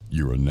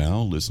You are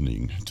now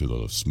listening to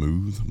the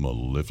smooth,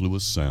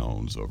 mellifluous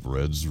sounds of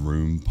Red's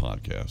Room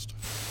Podcast.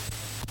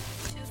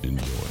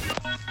 Enjoy.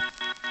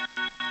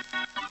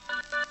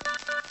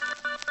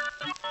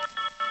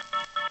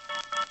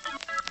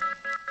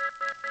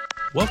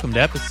 Welcome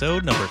to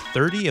episode number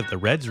 30 of the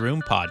Red's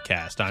Room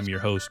Podcast. I'm your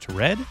host,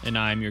 Red. And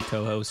I'm your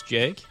co-host,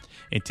 Jake.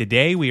 And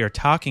today we are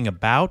talking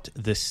about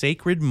the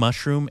sacred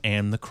mushroom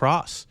and the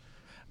cross.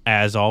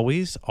 As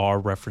always, our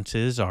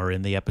references are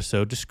in the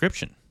episode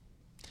description.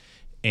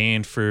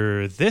 And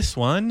for this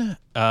one,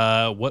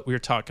 what we're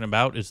talking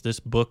about is this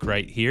book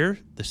right here,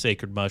 The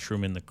Sacred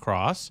Mushroom and the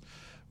Cross,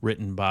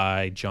 written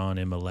by John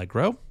M.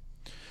 Allegro.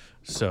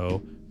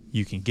 So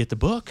you can get the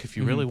book if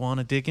you really want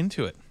to dig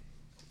into it.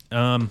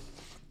 Going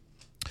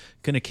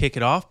to kick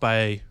it off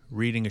by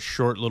reading a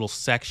short little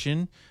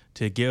section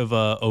to give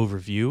an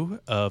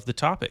overview of the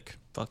topic.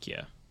 Fuck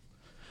yeah.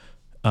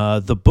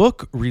 The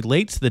book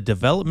relates the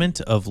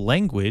development of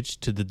language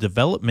to the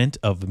development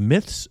of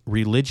myths,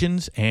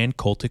 religions, and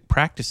cultic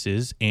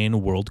practices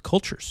in world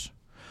cultures.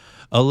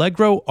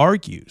 Allegro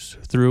argues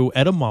through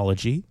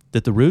etymology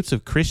that the roots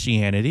of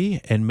Christianity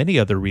and many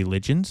other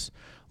religions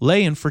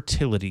lay in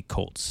fertility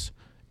cults,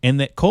 and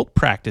that cult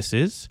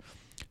practices,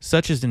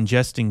 such as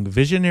ingesting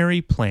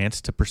visionary plants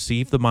to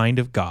perceive the mind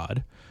of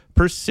God,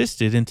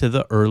 persisted into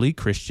the early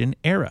Christian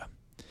era,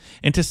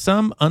 and to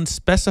some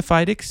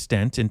unspecified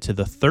extent into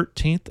the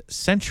 13th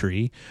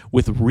century,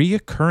 with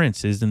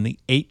reoccurrences in the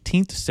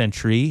 18th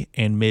century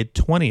and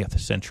mid-20th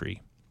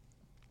century.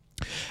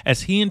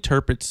 As he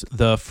interprets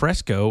the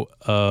fresco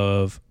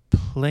of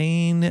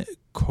Plain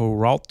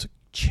Choralt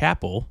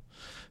Chapel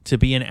to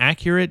be an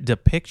accurate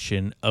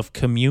depiction of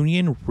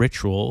communion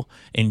ritual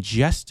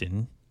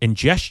ingestion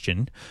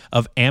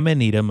of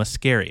Amanita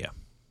muscaria.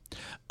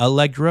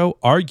 Allegro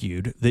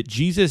argued that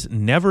Jesus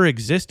never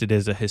existed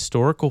as a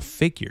historical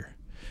figure,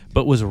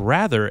 but was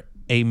rather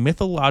a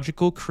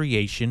mythological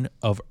creation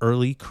of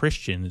early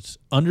Christians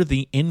under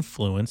the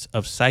influence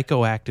of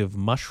psychoactive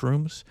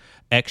mushrooms,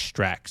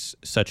 extracts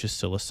such as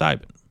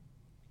psilocybin.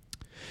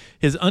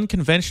 His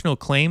unconventional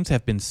claims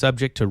have been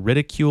subject to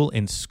ridicule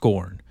and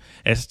scorn,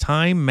 as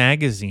Time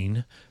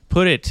magazine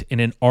put it in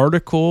an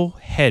article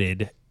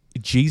headed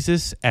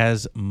Jesus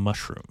as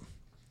Mushroom.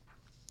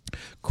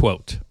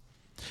 Quote,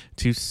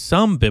 to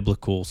some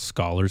biblical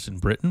scholars in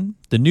Britain,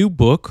 the new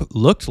book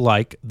looked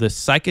like the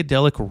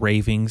psychedelic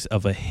ravings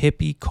of a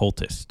hippie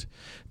cultist.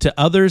 To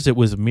others, it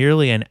was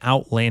merely an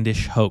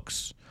outlandish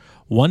hoax.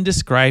 One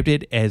described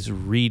it as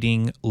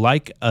reading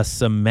like a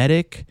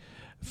Semitic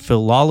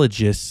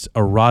philologist's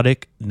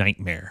erotic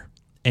nightmare.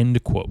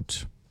 End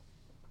quote.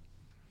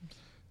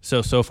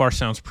 So far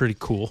sounds pretty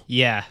cool.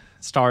 Yeah,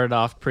 started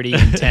off pretty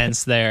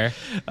intense there.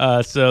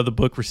 So the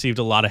book received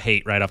a lot of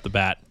hate right off the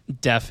bat.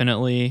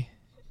 Definitely.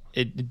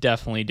 It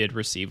definitely did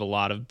receive a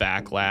lot of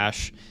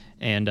backlash,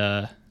 and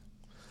I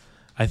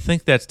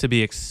think that's to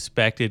be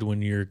expected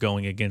when you're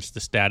going against the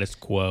status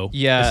quo.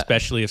 Yeah,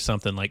 especially if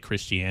something like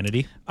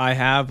Christianity. I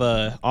have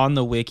on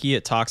the wiki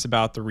it talks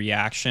about the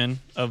reaction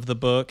of the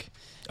book.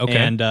 Okay,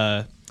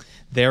 and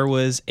there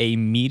was a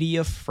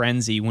media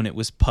frenzy when it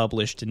was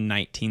published in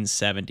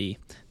 1970.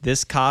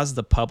 This caused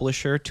the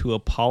publisher to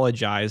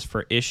apologize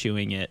for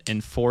issuing it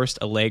and forced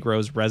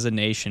Allegro's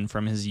resignation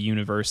from his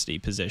university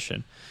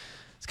position.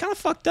 It's kind of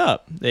fucked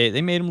up.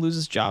 They made him lose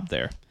his job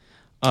there.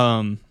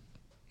 Although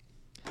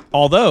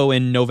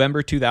in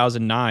November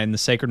 2009, The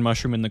Sacred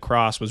Mushroom and the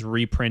Cross was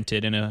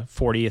reprinted in a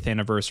 40th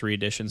anniversary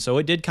edition. So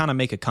it did kind of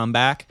make a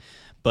comeback.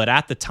 But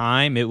at the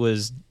time, it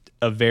was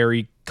a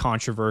very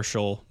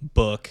controversial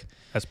book.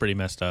 That's pretty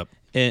messed up.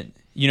 And,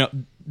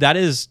 that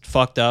is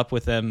fucked up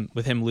with him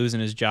losing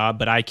his job.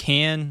 But I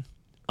can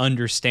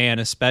understand,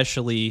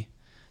 especially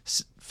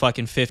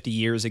fucking 50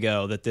 years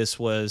ago, that this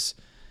was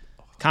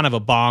kind of a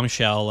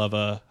bombshell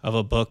of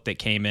a book that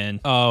came in.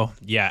 Oh,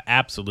 yeah,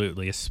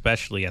 absolutely,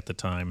 especially at the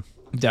time.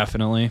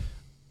 Definitely.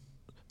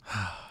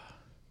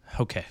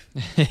 Okay.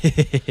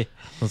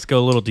 Let's go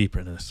a little deeper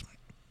into this.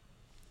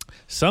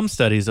 Some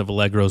studies of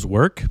Allegro's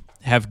work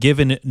have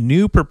given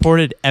new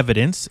purported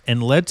evidence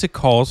and led to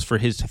calls for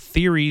his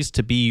theories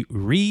to be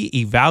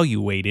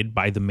re-evaluated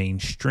by the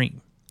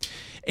mainstream.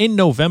 In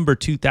November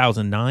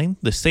 2009,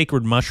 The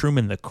Sacred Mushroom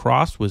and the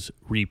Cross was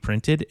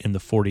reprinted in the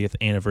 40th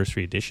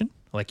anniversary edition,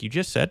 like you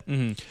just said,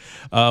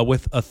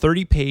 with a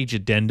 30-page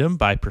addendum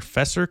by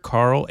Professor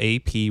Carl A.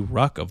 P.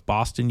 Ruck of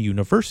Boston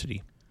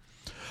University.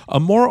 A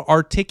more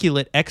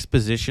articulate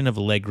exposition of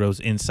Allegro's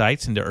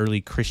insights into early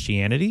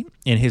Christianity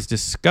and his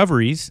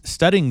discoveries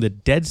studying the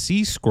Dead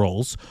Sea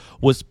Scrolls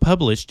was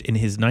published in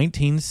his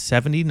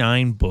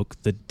 1979 book,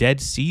 The Dead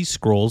Sea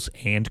Scrolls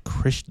and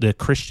the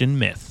Christian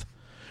Myth.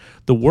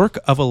 The work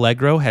of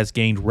Allegro has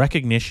gained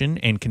recognition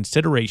and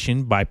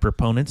consideration by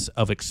proponents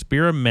of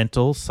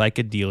experimental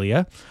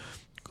psychedelia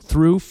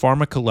through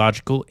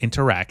pharmacological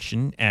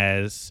interaction,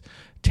 as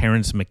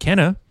Terence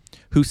McKenna,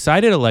 who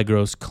cited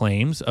Allegro's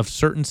claims of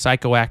certain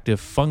psychoactive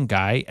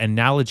fungi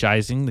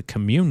analogizing the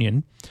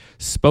communion,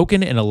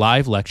 spoken in a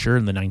live lecture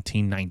in the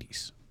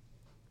 1990s.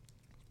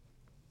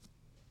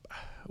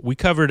 We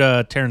covered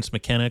Terence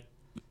McKenna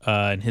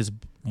in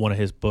one of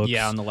his books.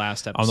 Yeah, on the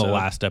last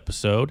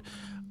episode.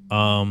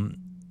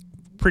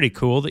 Pretty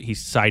cool that he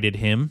cited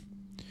him,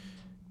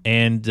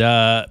 and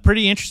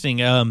pretty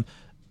interesting.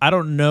 I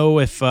don't know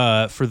if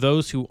for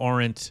those who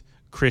aren't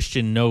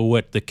Christian know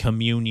what the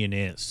communion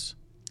is.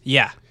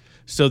 Yeah.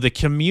 So the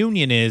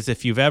communion is,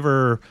 if you've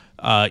ever,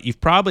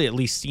 you've probably at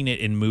least seen it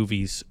in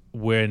movies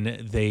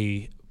when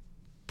they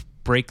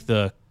break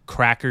the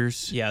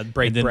crackers. Yeah,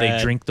 break and then bread.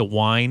 they drink the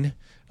wine.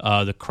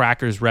 The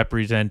crackers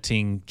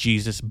representing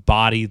Jesus'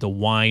 body, the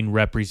wine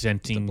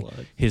representing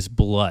his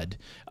blood.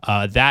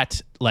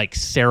 That like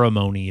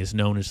ceremony is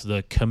known as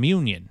the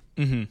communion.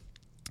 Mm-hmm.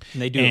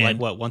 And they do it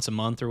like once a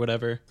month or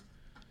whatever.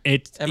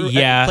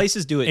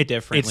 Places do it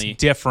differently. It's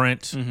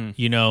different.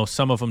 Mm-hmm.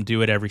 Some of them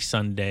do it every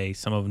Sunday.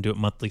 Some of them do it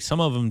monthly. Some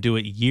of them do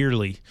it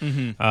yearly.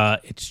 Mm-hmm.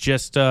 It's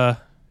just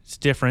it's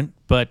different.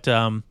 But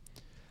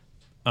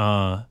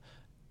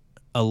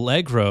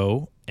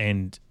Allegro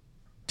and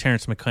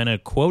Terrence McKenna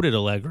quoted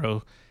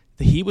Allegro.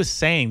 He was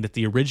saying that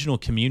the original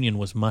communion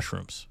was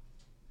mushrooms,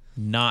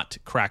 not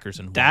crackers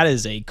and wine. That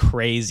is a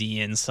crazy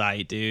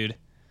insight, dude.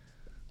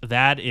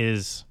 That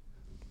is...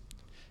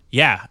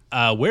 Yeah,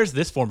 where's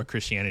this form of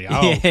Christianity?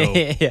 I'll go.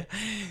 Yeah.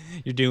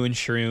 You're doing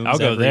shrooms I'll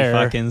go every there.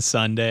 fucking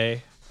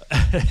Sunday. Oh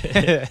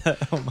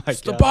my It's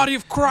God. the body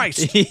of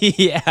Christ.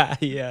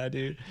 yeah,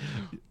 dude.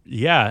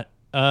 Yeah,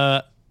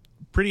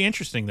 pretty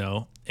interesting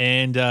though.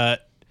 And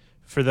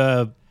for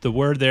the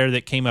word there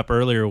that came up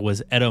earlier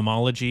was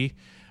etymology,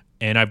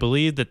 and I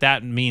believe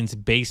that means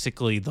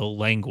basically the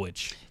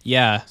language.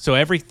 Yeah. So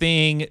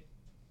everything,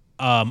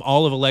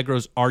 all of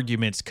Allegro's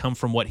arguments come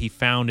from what he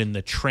found in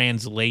the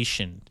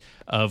translation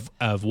of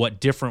what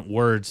different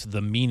words,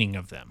 the meaning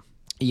of them.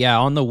 Yeah,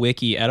 on the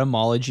wiki,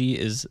 etymology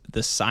is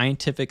the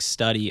scientific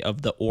study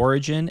of the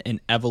origin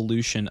and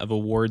evolution of a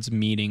word's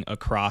meaning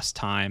across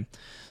time.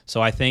 So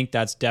I think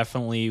that's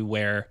definitely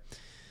where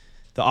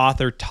the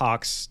author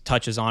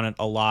touches on it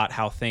a lot,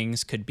 how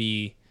things could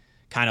be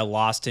kind of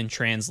lost in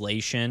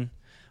translation,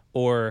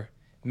 or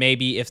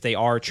maybe if they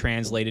are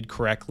translated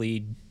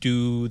correctly,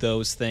 do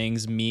those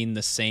things mean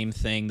the same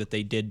thing that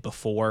they did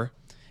before?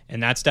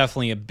 And that's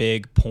definitely a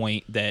big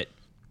point that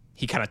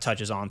he kind of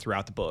touches on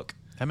throughout the book.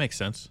 That makes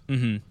sense.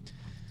 Mm-hmm.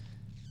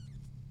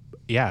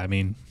 Yeah, I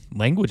mean,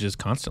 language is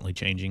constantly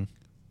changing.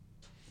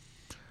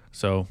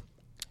 So,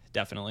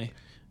 Definitely.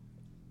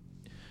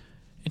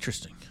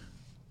 interesting.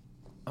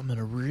 I'm going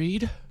to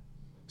read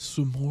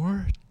some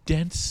more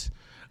dense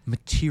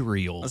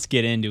material. Let's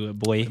get into it,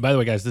 boy. By the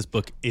way, guys, this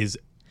book is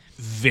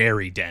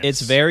very dense.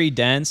 It's very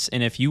dense,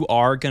 and if you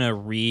are going to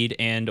read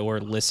and or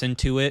listen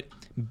to it,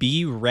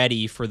 be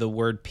ready for the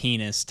word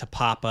penis to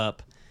pop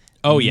up.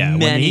 Oh, yeah.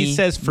 When he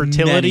says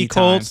fertility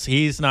cults, times.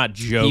 he's not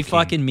joking. He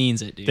fucking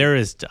means it, dude. There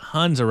is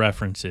tons of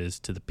references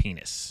to the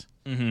penis.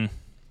 Mm-hmm.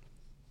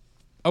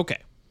 Okay.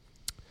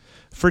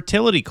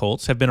 Fertility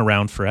cults have been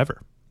around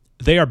forever.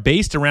 They are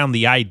based around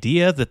the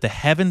idea that the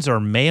heavens are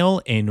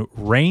male and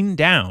rain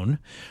down,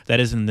 that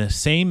is, in the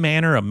same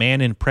manner a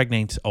man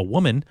impregnates a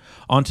woman,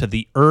 onto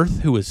the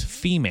earth who is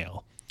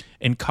female,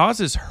 and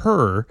causes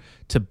her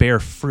to bear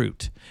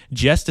fruit,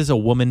 just as a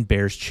woman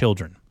bears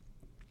children.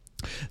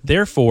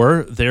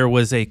 Therefore, there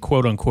was a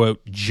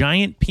quote-unquote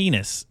giant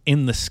penis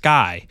in the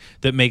sky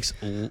that makes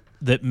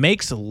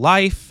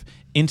life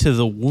into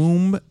the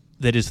womb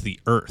that is the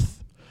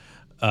earth.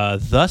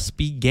 Thus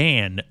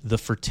began the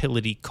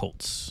fertility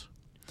cults.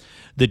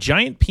 The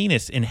giant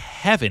penis in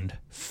heaven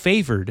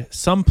favored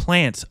some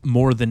plants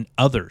more than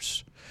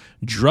others,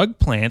 drug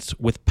plants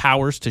with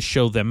powers to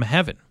show them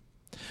heaven.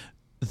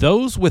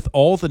 Those with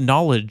all the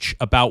knowledge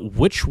about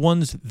which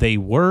ones they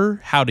were,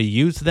 how to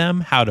use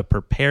them, how to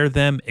prepare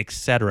them,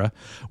 etc.,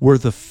 were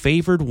the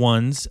favored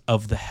ones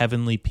of the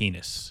heavenly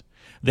penis.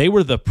 They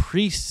were the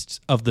priests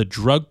of the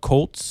drug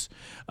cults,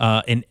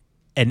 an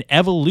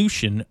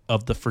evolution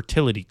of the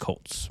fertility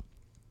cults.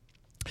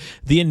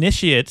 The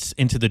initiates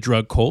into the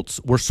drug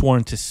cults were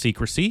sworn to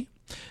secrecy,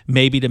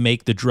 maybe to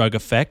make the drug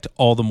effect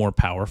all the more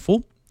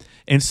powerful,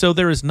 and so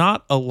there is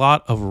not a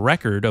lot of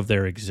record of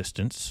their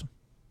existence.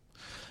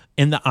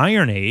 In the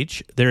Iron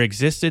Age, there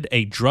existed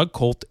a drug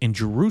cult in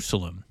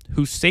Jerusalem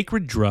whose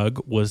sacred drug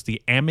was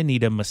the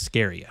Amanita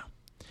muscaria.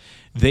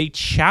 They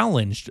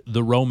challenged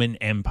the Roman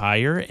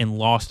Empire and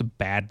lost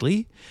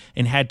badly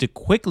and had to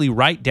quickly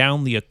write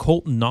down the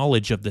occult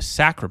knowledge of the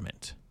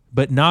sacrament,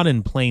 but not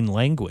in plain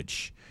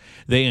language.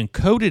 They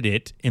encoded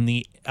it in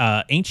the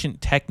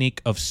ancient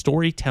technique of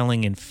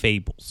storytelling and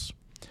fables.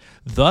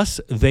 Thus,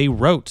 they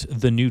wrote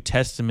the New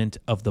Testament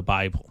of the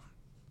Bible.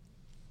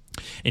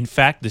 In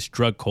fact, this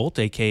drug cult,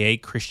 aka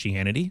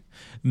Christianity,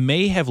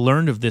 may have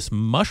learned of this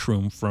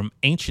mushroom from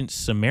ancient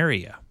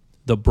Samaria,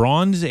 the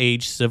Bronze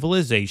Age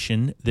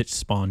civilization that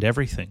spawned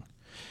everything.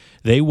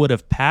 They would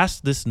have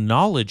passed this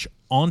knowledge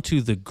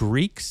onto the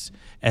Greeks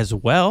as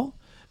well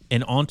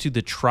and onto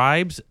the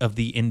tribes of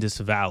the Indus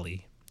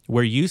Valley,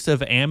 where use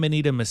of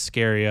Amanita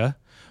muscaria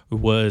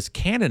was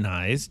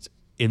canonized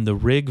in the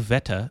Rig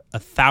Veda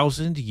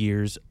 1,000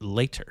 years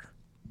later.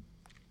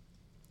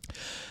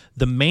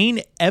 The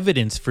main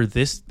evidence for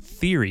this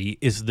theory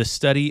is the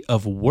study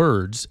of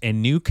words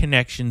and new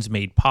connections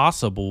made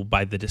possible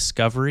by the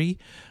discovery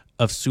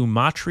of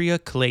Sumatra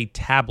clay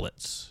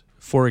tablets.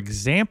 For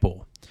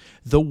example,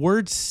 the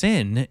word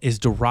sin is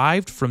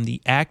derived from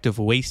the act of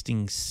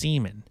wasting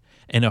semen,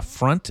 an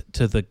affront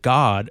to the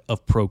god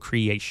of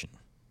procreation.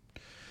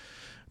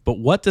 But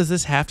what does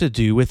this have to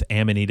do with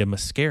Amanita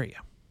muscaria?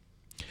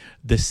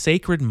 The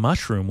sacred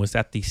mushroom was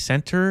at the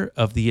center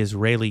of the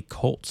Israeli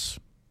cults.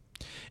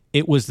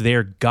 It was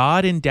their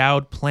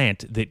God-endowed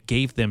plant that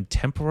gave them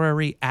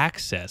temporary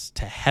access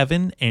to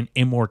heaven and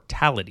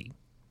immortality.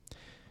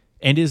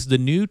 And is the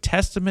New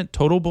Testament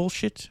total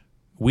bullshit?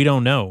 We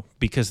don't know,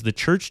 because the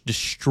church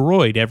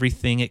destroyed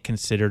everything it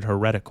considered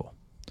heretical.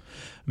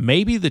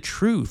 Maybe the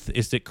truth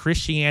is that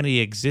Christianity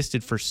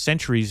existed for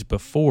centuries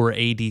before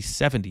AD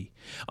 70,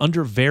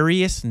 under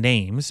various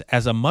names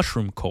as a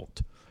mushroom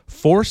cult,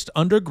 forced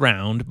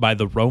underground by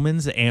the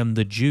Romans and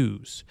the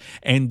Jews,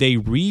 and they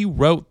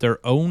rewrote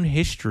their own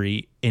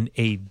history in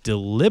a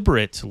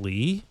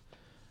deliberately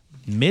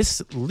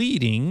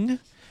misleading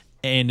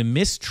and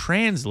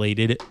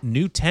mistranslated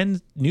New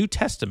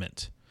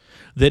Testament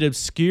that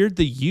obscured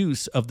the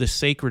use of the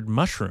sacred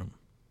mushroom,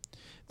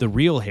 the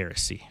real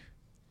heresy,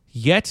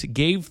 yet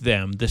gave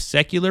them the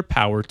secular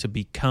power to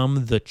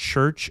become the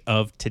church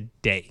of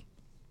today.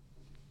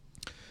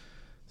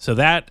 So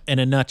that, in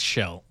a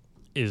nutshell,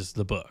 is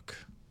the book.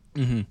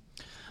 Mm-hmm.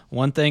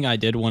 One thing I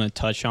did want to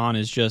touch on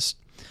is just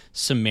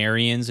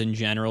Sumerians in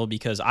general,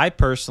 because I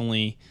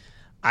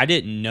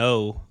didn't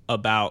know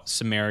about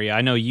Sumeria.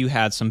 I know you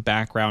had some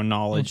background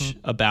knowledge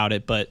about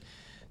it, but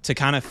to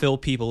kind of fill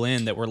people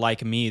in that were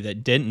like me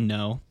that didn't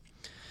know.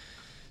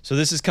 So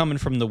this is coming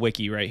from the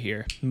wiki right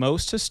here.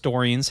 Most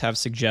historians have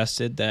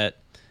suggested that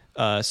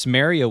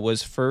Sumeria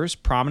was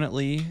first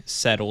prominently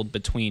settled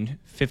between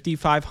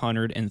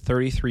 5500 and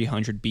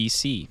 3300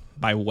 BC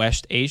by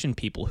West Asian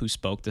people who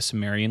spoke the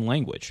Sumerian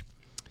language.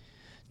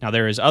 Now,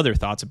 there is other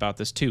thoughts about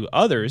this too.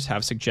 Others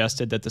have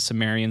suggested that the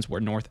Sumerians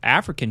were North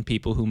African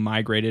people who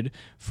migrated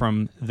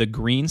from the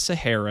Green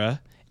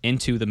Sahara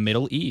into the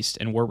Middle East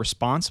and were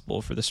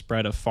responsible for the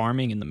spread of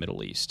farming in the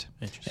Middle East.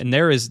 And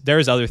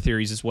there's other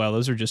theories as well.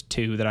 Those are just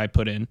two that I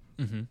put in.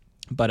 Mm-hmm.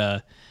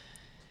 But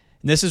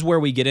this is where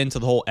we get into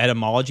the whole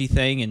etymology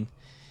thing, and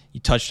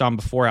you touched on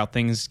before how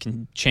things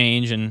can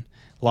change and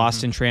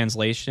lost in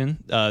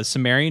translation.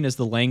 Sumerian is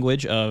the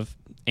language of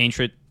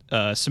ancient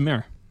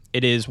Sumer.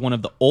 It is one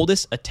of the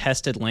oldest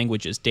attested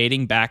languages,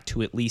 dating back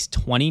to at least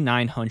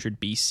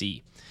 2900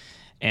 BC.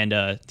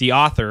 And the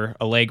author,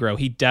 Allegro,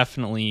 he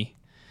definitely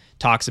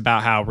talks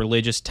about how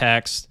religious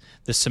texts,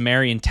 the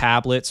Sumerian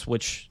tablets,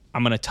 which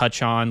I'm going to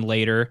touch on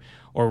later,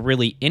 or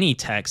really any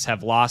texts,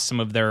 have lost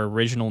some of their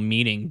original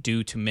meaning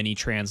due to many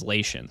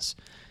translations.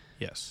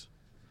 Yes.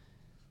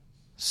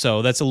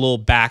 So that's a little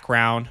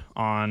background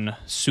on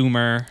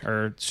Sumer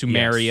or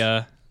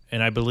Sumeria. Yes.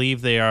 And I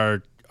believe they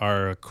are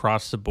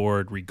across the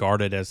board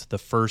regarded as the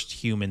first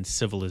human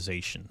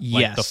civilization.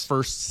 Yes. Like the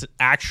first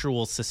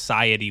actual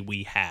society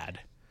we had.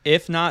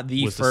 If not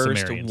the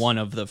first, Sumerians. one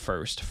of the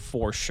first,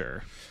 for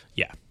sure.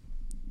 Yeah.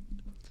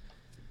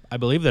 I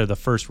believe they're the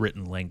first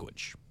written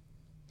language.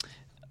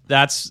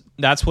 That's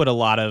what a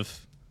lot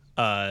of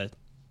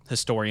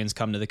historians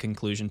come to the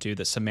conclusion to,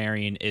 that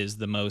Sumerian is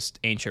the most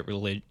ancient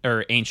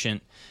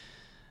ancient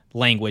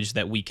language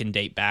that we can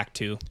date back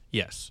to.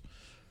 Yes.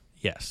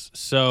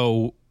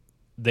 So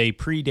they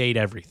predate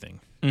everything.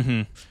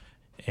 Mm-hmm.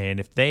 And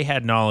if they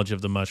had knowledge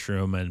of the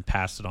mushroom and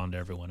passed it on to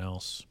everyone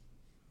else,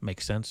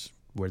 makes sense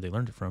where they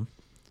learned it from.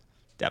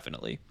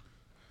 Definitely.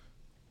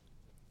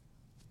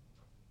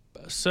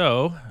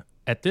 So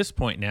at this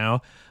point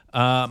now,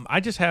 I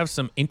just have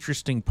some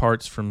interesting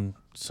parts from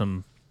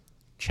some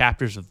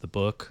chapters of the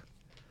book.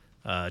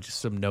 Just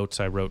some notes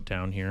I wrote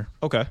down here.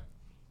 Okay.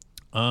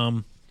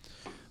 Thought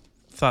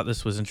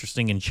this was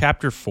interesting. In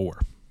chapter 4,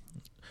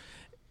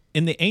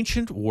 in the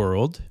ancient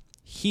world,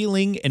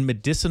 healing and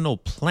medicinal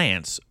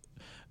plants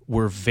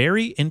were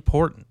very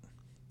important.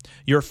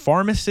 Your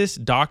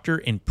pharmacist, doctor,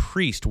 and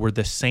priest were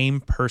the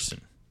same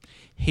person.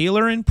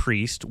 Healer and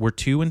priest were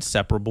two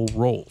inseparable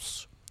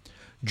roles.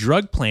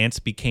 Drug plants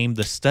became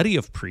the study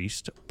of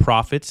priests,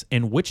 prophets,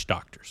 and witch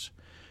doctors.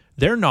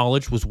 Their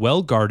knowledge was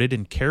well guarded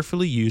and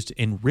carefully used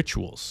in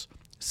rituals,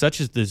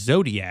 such as the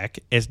zodiac,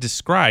 as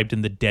described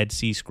in the Dead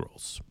Sea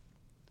Scrolls.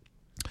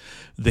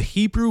 The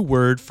Hebrew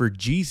word for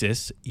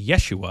Jesus,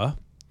 Yeshua,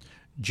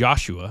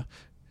 Joshua,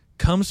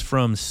 comes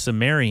from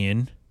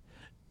Sumerian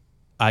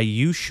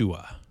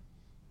Ayushua.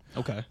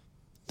 Okay.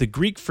 The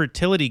Greek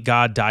fertility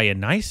god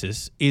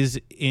Dionysus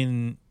is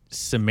in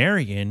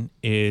Sumerian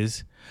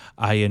is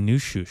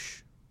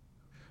Ayanushush.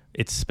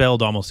 It's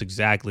spelled almost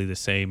exactly the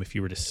same if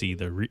you were to see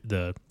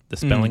the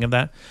spelling of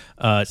that.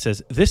 It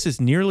says, this is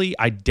nearly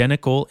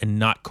identical and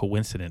not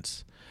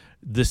coincidence.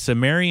 The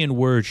Sumerian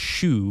word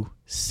shu,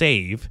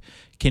 save,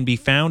 can be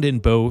found in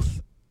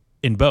both.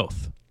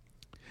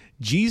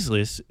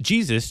 Jesus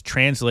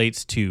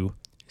translates to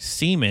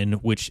semen,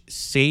 which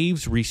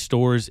saves,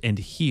 restores, and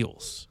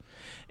heals.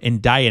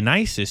 And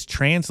Dionysus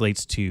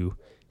translates to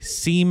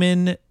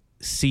semen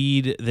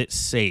seed that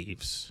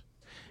saves,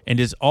 and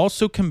is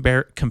also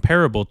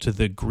comparable to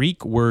the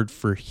Greek word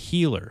for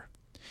healer,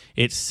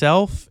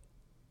 itself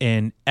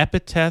an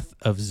epithet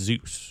of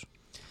Zeus.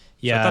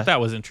 Yeah, So I thought that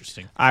was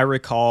interesting. I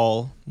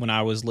recall when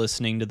I was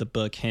listening to the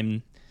book,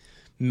 him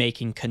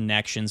making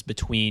connections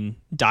between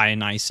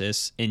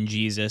Dionysus and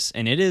Jesus,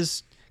 and it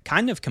is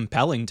kind of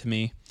compelling to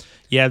me.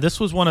 Yeah, this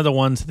was one of the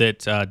ones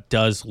that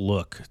does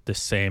look the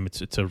same.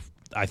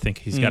 I think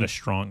he's got a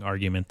strong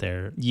argument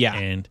there. Yeah.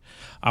 And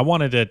I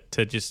wanted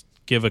to just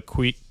give a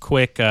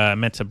quick I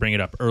meant to bring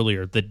it up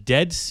earlier. The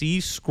Dead Sea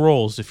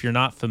Scrolls, if you're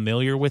not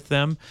familiar with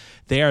them,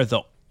 they are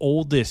the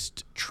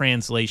oldest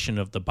translation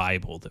of the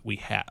Bible that we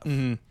have.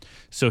 Mm-hmm.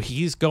 So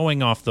he's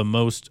going off the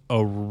most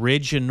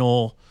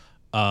original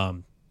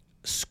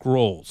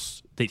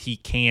scrolls that he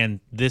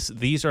can.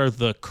 These are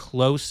the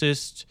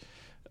closest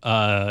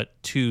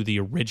to the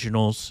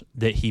originals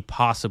that he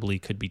possibly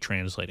could be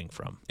translating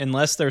from.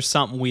 Unless there's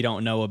something we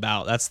don't know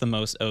about. That's the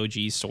most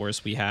OG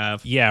source we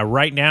have. Yeah,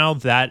 right now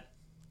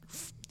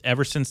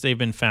ever since they've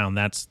been found,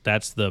 that's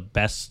the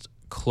best,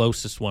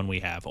 closest one we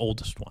have,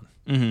 oldest one.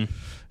 Mm-hmm.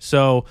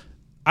 So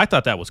I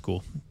thought that was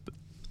cool.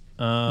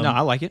 No,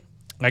 I like it.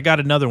 I got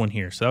another one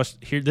here. So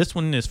this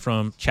one is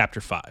from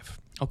chapter 5.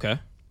 Okay.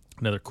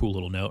 Another cool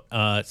little note.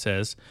 It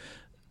says,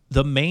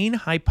 the main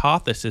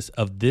hypothesis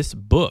of this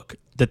book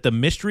that the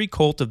mystery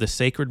cult of the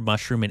sacred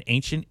mushroom in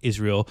ancient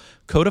Israel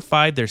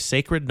codified their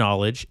sacred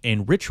knowledge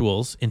and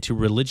rituals into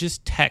religious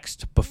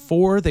text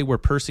before they were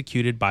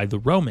persecuted by the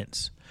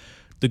Romans.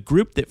 The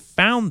group that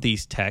found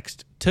these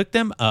texts took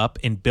them up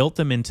and built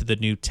them into the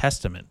New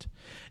Testament.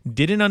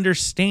 Didn't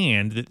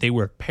understand that they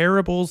were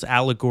parables,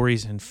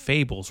 allegories, and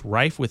fables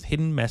rife with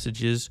hidden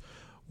messages,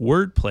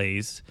 word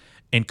plays,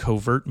 and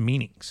covert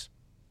meanings.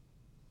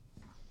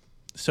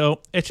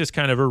 So it's just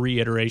kind of a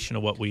reiteration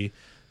of what we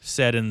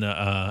said in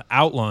the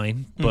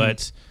outline,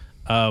 but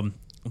the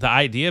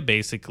idea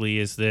basically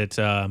is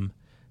that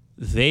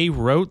they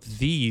wrote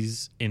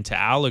these into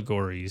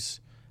allegories,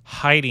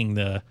 hiding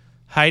the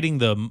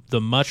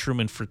mushroom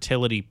and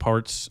fertility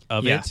parts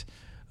of it,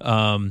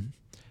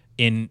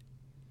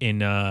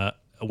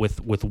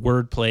 with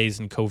word plays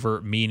and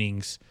covert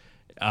meanings,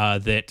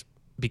 that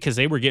because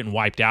they were getting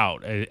wiped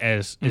out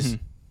as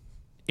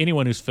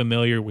anyone who's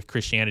familiar with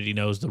Christianity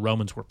knows, the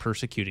Romans were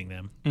persecuting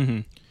them.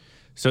 Mm-hmm.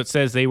 So it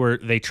says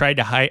they tried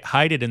to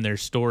hide it in their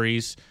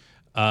stories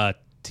to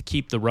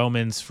keep the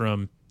Romans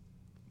from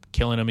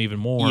killing them even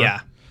more.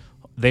 Yeah.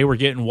 They were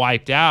getting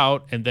wiped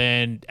out, and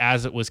then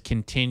as it was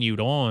continued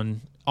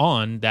on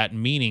that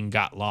meaning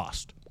got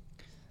lost.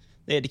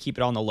 They had to keep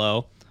it on the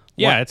low.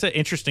 Yeah, it's an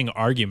interesting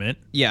argument.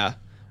 Yeah.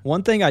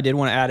 One thing I did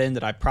want to add in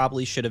that I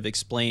probably should have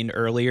explained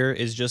earlier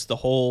is just the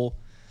whole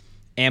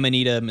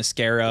Amanita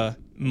muscaria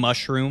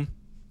mushroom.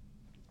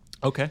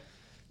 Okay.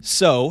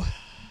 So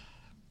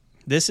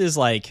this is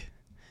like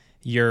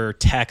your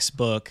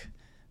textbook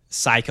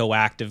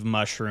psychoactive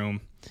mushroom.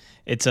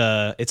 It's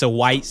a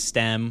white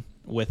stem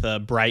with a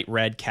bright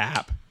red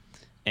cap,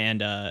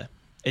 and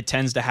it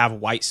tends to have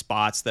white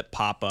spots that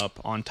pop up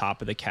on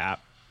top of the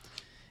cap.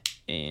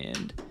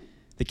 And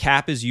the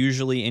cap is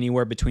usually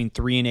anywhere between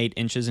 3 and 8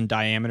 inches in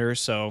diameter,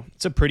 so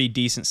it's a pretty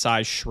decent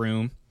sized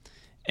shroom.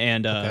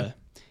 And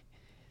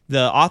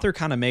the author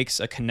kind of makes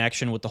a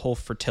connection with the whole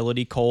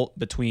fertility cult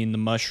between the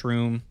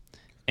mushroom,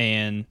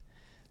 and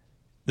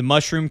the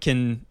mushroom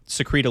can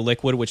secrete a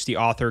liquid which the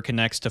author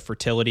connects to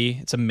fertility.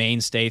 It's a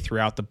mainstay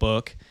throughout the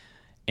book.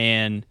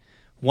 And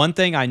one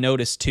thing I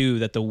noticed too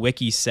that the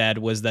wiki said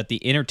was that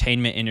the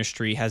entertainment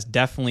industry has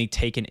definitely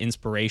taken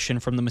inspiration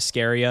from the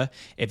muscaria.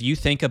 If you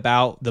think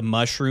about the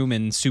mushroom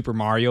in Super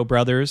Mario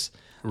Brothers,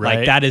 Right.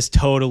 like that is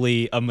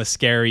totally a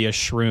muscaria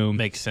shroom.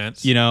 Makes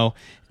sense. You know,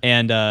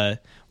 and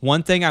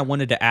one thing I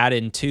wanted to add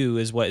in too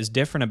is what is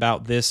different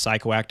about this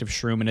psychoactive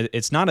shroom, and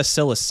it's not a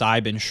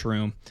psilocybin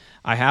shroom.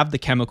 I have the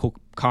chemical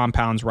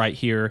compounds right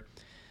here.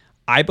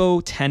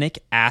 Ibotenic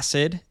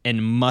acid and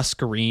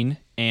muscarine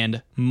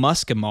and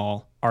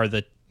muscimol are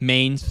the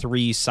main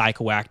 3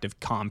 psychoactive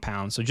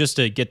compounds. So just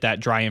to get that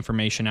dry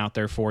information out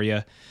there for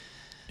you,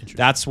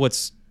 that's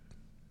what's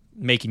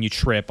making you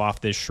trip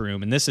off this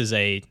shroom. And this is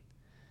a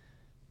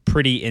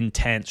pretty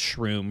intense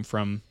shroom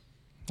from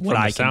what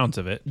I sounds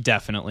of it.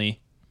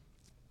 Definitely.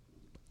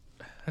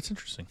 That's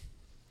interesting.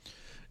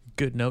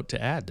 Good note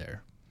to add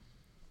there.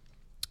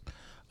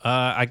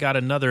 I got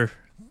another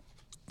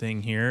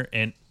thing here,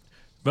 and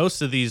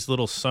most of these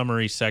little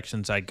summary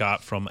sections I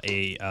got from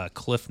a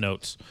Cliff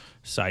Notes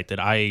site that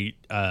I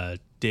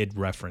did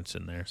reference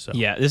in there. So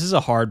Yeah, this is a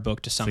hard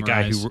book to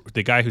summarize.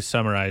 the guy who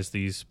summarized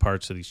these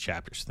parts of these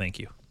chapters. Thank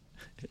you.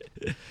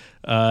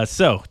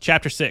 So,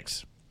 chapter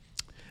 6.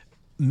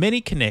 Many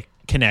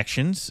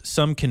connections,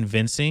 some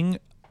convincing,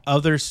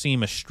 others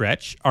seem a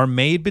stretch, are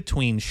made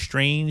between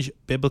strange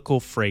biblical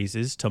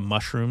phrases to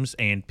mushrooms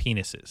and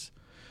penises.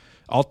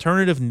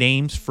 Alternative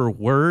names for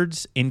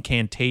words,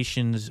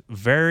 incantations,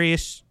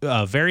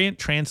 variant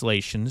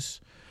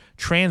translations,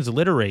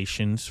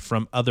 transliterations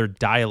from other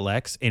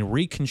dialects, and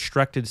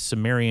reconstructed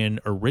Sumerian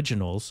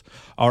originals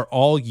are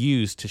all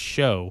used to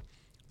show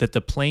that the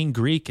plain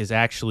Greek is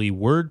actually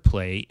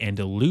wordplay and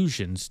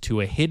allusions to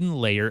a hidden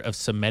layer of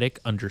Semitic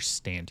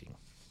understanding.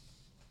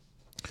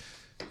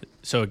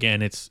 So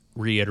again, it's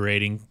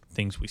reiterating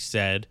things we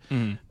said.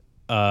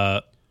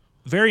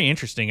 Very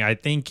interesting. I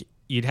think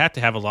you'd have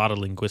to have a lot of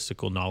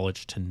linguistical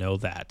knowledge to know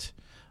that.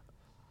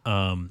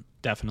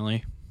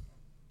 Definitely.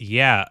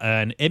 Yeah,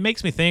 and it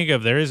makes me think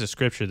of, there is a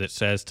scripture that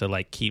says to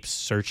like keep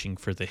searching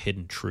for the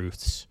hidden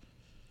truths.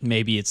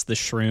 Maybe it's the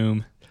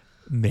shroom.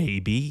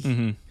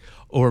 Maybe.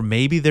 Or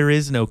maybe there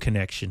is no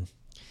connection.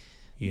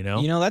 You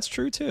know, That's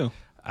true too.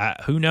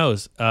 Who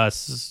knows?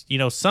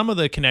 Some of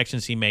the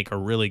connections he make are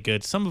really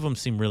good. Some of them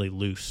seem really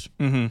loose.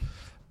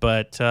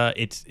 But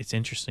it's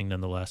interesting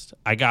nonetheless.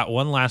 I got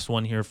one last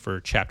one here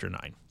for chapter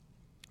 9.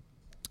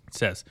 It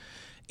says,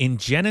 in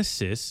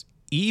Genesis,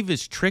 Eve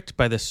is tricked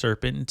by the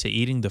serpent into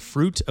eating the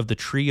fruit of the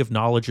tree of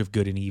knowledge of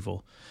good and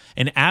evil,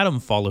 and Adam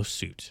follows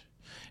suit.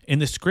 In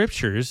the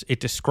scriptures,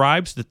 it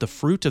describes that the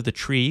fruit of the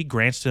tree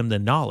grants them the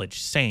knowledge,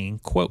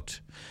 saying,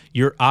 quote,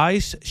 your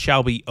eyes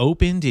shall be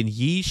opened, and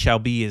ye shall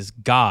be as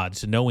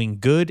gods, knowing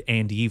good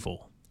and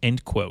evil,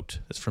 end quote.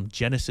 That's from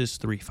Genesis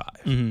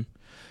 3:5.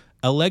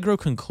 Allegro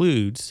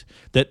concludes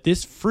that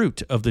this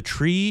fruit of the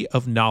tree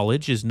of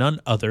knowledge is none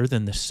other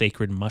than the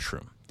sacred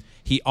mushroom.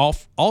 He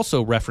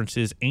also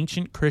references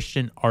ancient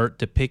Christian art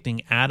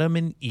depicting Adam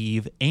and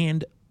Eve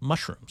and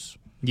mushrooms.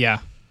 Yeah.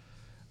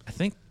 I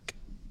think,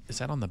 is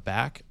that on the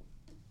back?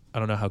 I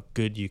don't know how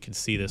good you can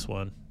see this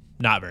one.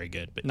 Not very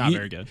good. But Not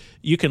very good.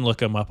 You can look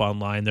them up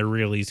online. They're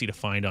real easy to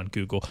find on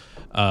Google.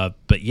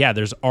 But yeah,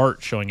 there's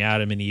art showing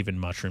Adam and Eve and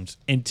mushrooms.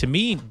 And to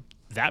me,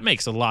 that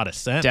makes a lot of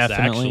sense,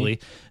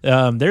 Definitely.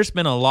 actually. There's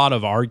been a lot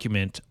of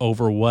argument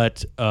over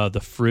what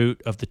the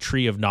fruit of the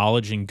tree of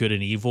knowledge and good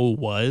and evil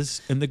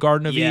was in the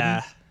Garden of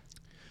Eden.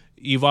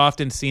 You've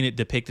often seen it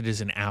depicted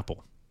as an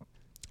apple,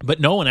 but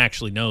no one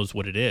actually knows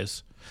what it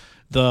is.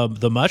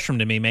 The mushroom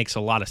to me makes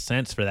a lot of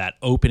sense for that.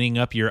 Opening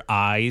up your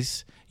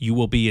eyes, you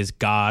will be as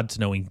gods,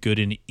 knowing good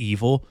and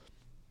evil.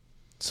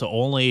 It's the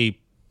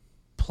only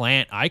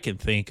plant I can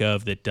think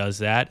of that does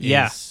that.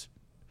 Is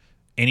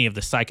any of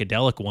the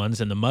psychedelic ones,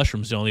 and the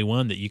mushroom's the only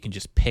one that you can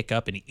just pick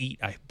up and eat,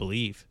 I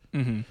believe.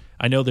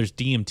 I know there's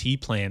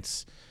DMT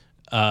plants,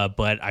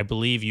 but I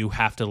believe you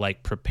have to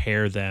like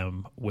prepare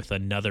them with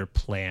another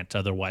plant,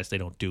 otherwise they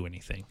don't do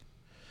anything.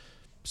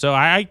 So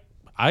I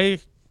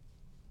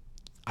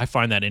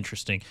find that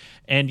interesting.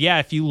 And yeah,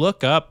 if you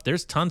look up,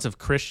 there's tons of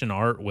Christian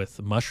art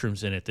with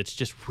mushrooms in it that's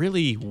just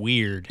really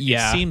weird.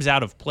 Yeah. It seems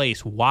out of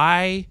place.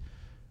 Why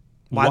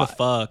the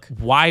fuck?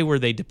 Why were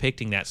they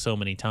depicting that so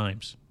many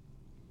times?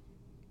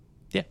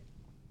 Yeah.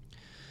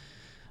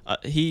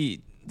 The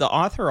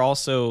author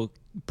also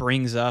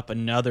brings up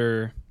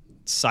another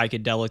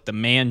psychedelic, the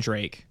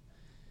mandrake.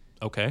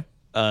 Okay.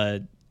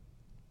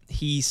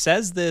 He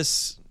says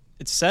this,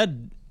 it's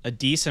said a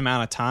decent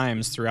amount of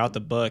times throughout the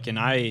book, and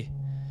I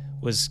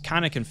was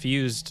kind of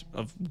confused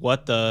of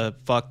what the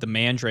fuck the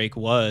mandrake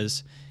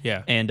was.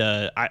 Yeah. And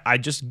I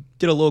just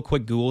did a little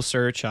quick Google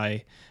search.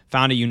 I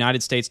found a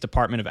United States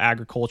Department of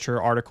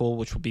Agriculture article,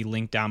 which will be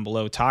linked down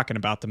below, talking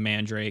about the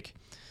mandrake.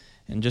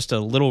 And just a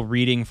little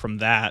reading from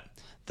that.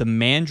 The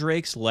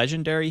mandrake's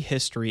legendary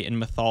history and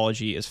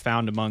mythology is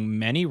found among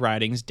many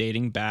writings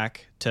dating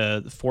back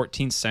to the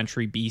 14th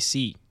century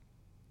BC.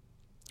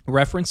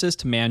 References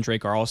to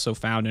mandrake are also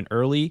found in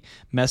early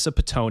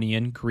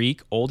Mesopotamian,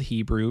 Greek, Old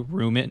Hebrew,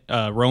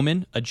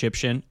 Roman,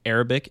 Egyptian,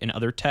 Arabic, and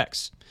other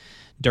texts.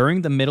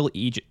 During the Middle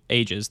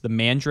Ages, the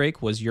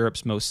mandrake was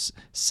Europe's most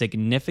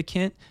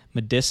significant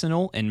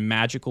medicinal and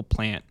magical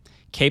plant,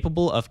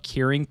 capable of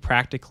curing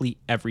practically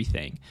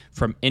everything,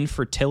 from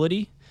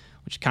infertility,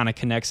 which kind of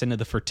connects into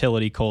the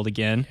fertility cult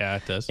again. Yeah,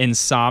 it does.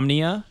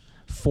 Insomnia,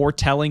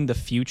 foretelling the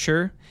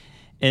future,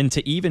 and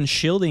to even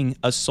shielding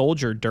a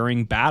soldier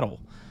during battle.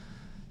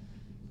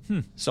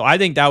 So I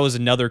think that was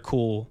another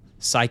cool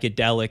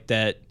psychedelic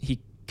that he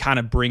kind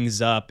of brings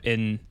up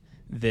in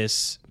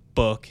this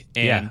book.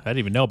 And yeah, I didn't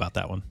even know about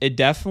that one. it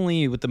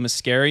definitely, with the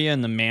Muscaria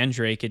and the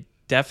mandrake, it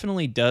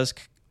definitely does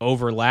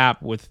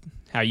overlap with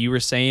how you were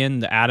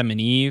saying, the Adam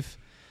and Eve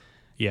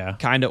Yeah.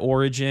 kind of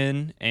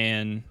origin,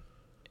 and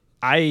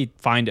I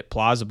find it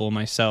plausible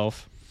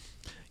myself.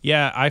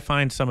 Yeah, I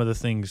find some of the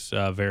things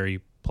very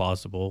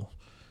plausible.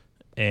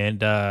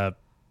 And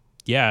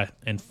yeah,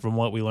 and from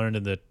what we learned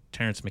in the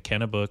Terrence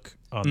McKenna book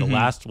on the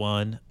last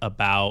one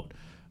about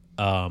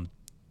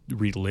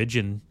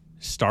religion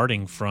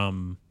starting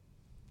from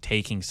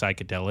taking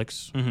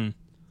psychedelics,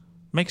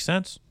 makes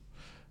sense.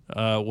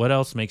 What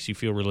else makes you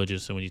feel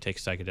religious when you take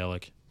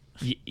psychedelic?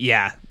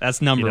 Yeah,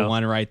 that's number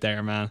one right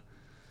there, man.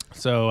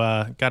 So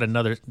got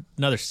another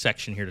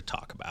section here to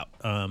talk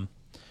about,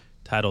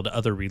 titled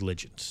Other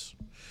Religions.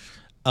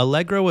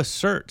 Allegro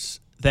asserts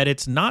that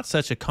it's not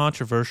such a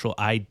controversial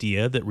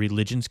idea that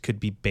religions could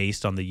be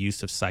based on the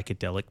use of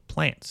psychedelic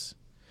plants.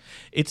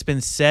 It's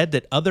been said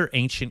that other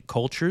ancient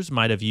cultures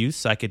might have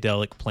used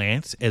psychedelic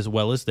plants as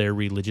well as their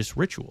religious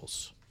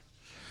rituals.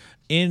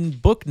 In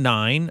Book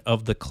 9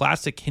 of the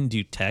classic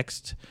Hindu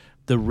text,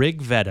 the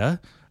Rig Veda,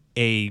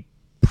 a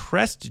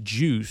pressed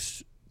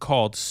juice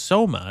called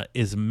soma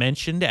is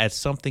mentioned as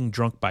something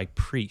drunk by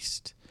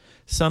priests.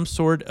 Some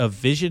sort of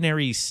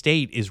visionary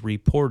state is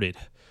reported.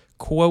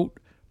 Quote,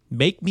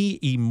 "Make me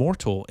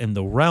immortal in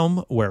the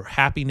realm where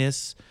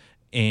happiness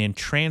and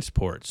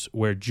transports,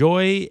 where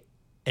joy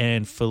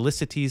and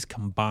felicities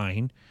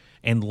combine,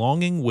 and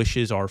longing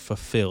wishes are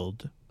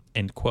fulfilled."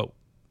 End quote.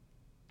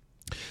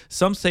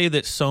 Some say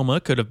that soma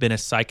could have been a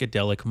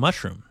psychedelic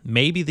mushroom,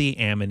 maybe the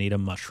amanita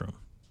mushroom.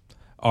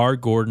 R.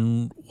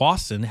 Gordon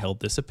Wasson held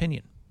this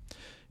opinion.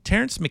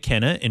 Terence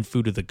McKenna in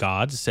Food of the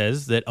Gods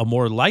says that a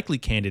more likely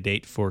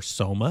candidate for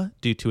soma,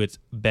 due to its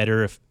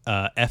better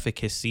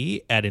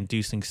efficacy at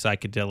inducing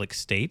psychedelic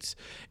states,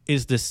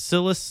 is the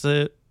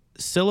Psilocybe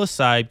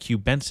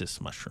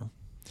cubensis mushroom.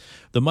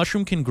 The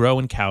mushroom can grow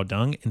in cow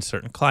dung in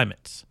certain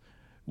climates,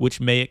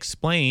 which may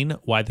explain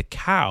why the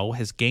cow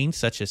has gained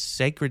such a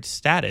sacred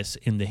status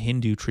in the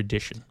Hindu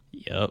tradition.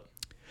 Yep.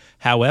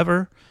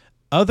 However,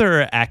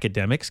 other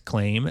academics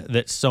claim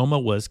that soma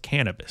was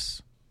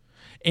cannabis.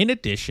 In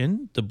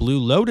addition, the blue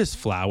lotus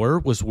flower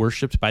was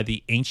worshipped by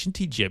the ancient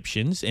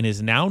Egyptians and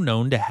is now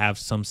known to have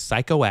some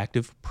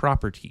psychoactive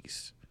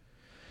properties.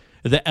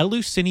 The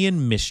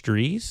Eleusinian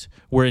Mysteries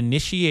were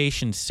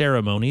initiation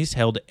ceremonies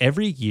held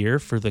every year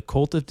for the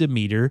cult of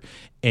Demeter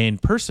and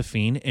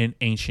Persephone in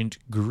ancient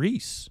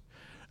Greece.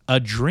 A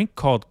drink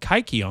called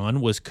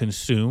kykeon was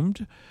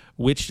consumed,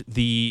 which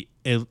the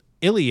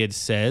Iliad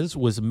says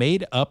was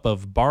made up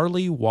of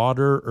barley,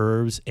 water,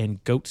 herbs,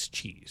 and goat's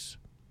cheese.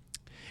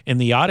 In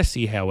the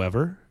Odyssey,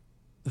 however,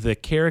 the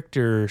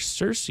character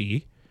Circe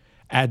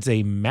adds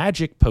a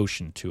magic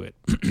potion to it.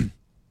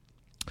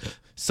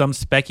 Some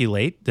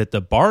speculate that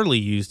the barley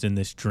used in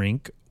this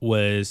drink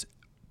was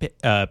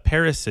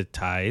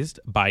parasitized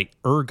by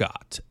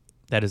ergot,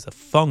 that is a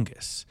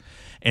fungus,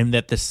 and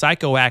that the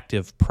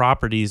psychoactive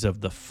properties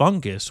of the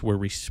fungus were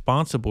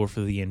responsible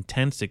for the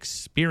intense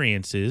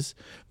experiences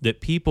that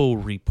people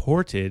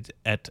reported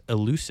at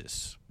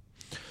Eleusis.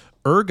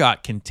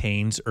 Ergot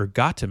contains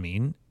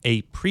ergotamine,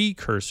 a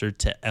precursor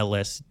to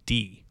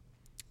LSD.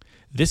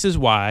 This is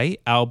why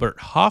Albert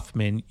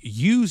Hofmann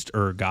used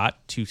ergot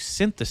to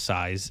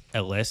synthesize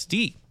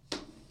LSD.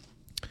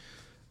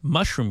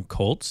 Mushroom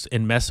cults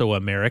in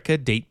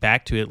Mesoamerica date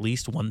back to at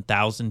least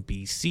 1000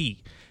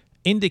 BC,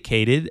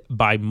 indicated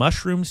by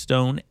mushroom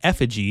stone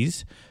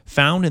effigies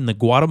found in the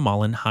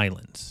Guatemalan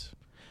highlands.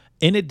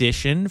 In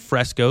addition,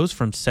 frescoes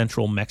from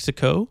central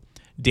Mexico,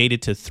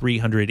 dated to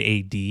 300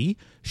 AD,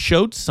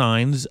 showed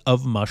signs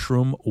of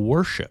mushroom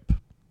worship.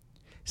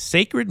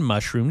 Sacred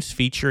mushrooms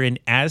feature in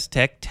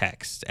Aztec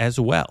texts as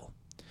well.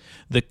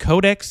 The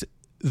Codex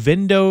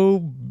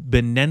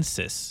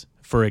Vindobinensis,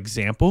 for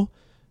example,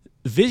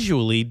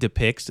 visually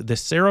depicts the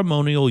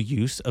ceremonial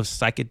use of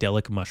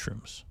psychedelic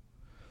mushrooms.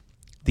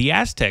 The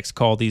Aztecs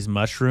call these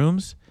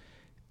mushrooms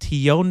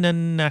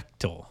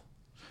Tionanactl,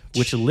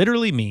 which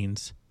literally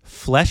means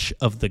flesh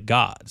of the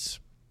gods.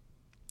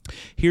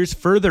 Here's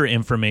further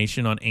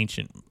information on further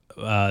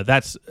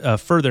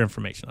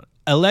information on it.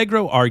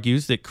 Allegro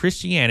argues that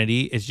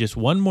Christianity is just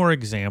one more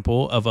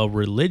example of a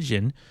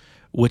religion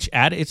which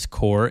at its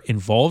core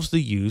involves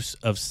the use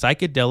of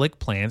psychedelic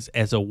plants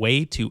as a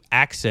way to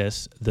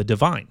access the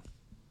divine.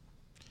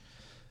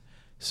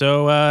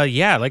 So,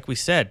 like we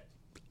said,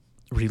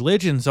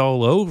 religions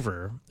all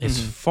over.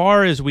 As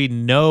far as we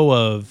know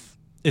of,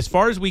 as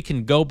far as we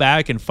can go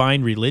back and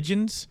find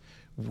religions,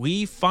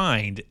 we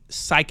find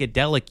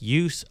psychedelic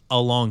use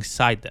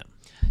alongside them.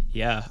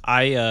 Yeah,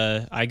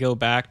 I go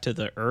back to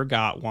the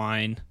ergot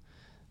wine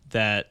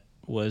that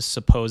was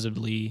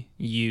supposedly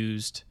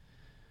used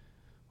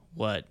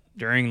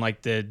during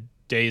like the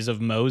days of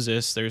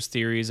Moses. There's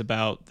theories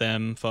about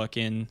them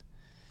fucking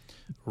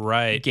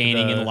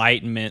gaining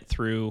enlightenment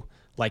through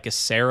like a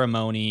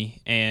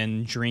ceremony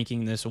and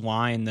drinking this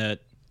wine that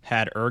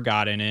had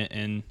ergot in it.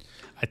 And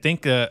I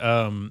think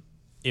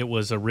it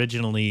was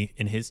originally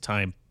in his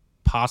time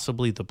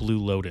possibly the Blue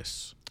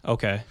Lotus.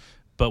 Okay,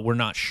 but we're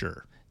not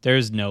sure.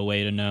 There's no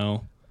way to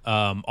know.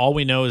 All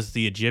we know is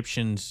the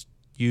Egyptians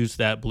used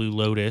that Blue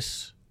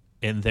Lotus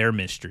in their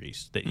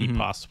mysteries that he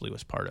possibly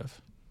was part of.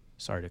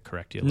 Sorry to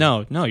correct you.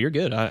 No, you're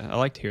good. I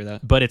like to hear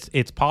that. But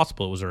it's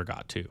possible it was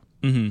ergot too.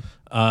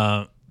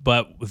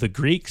 But the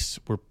Greeks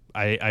were,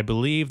 I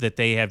believe that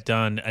they have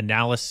done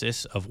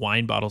analysis of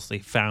wine bottles they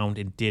found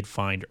and did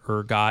find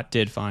ergot.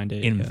 Did find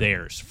it in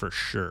theirs for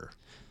sure.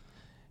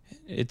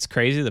 It's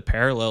crazy the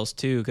parallels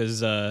too,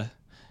 because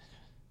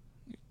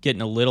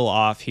getting a little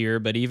off here,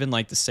 but even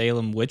like the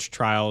Salem witch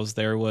trials,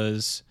 there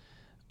was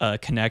a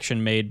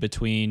connection made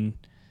between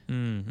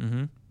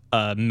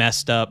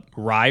messed up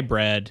rye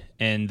bread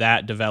and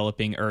that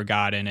developing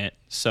ergot in it.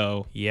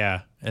 So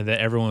yeah, and that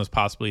everyone was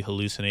possibly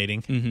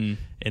hallucinating,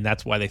 and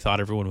that's why they thought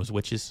everyone was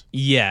witches.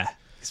 Yeah,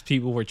 because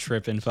people were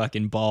tripping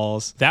fucking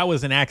balls. That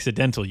was an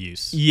accidental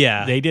use.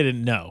 Yeah, they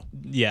didn't know.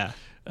 Yeah,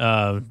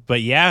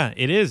 but yeah,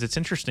 it is. It's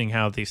interesting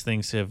how these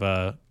things have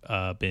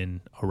been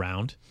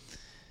around.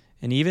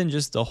 And even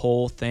just the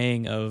whole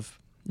thing of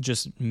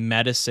just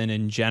medicine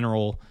in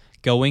general,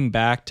 going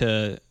back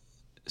to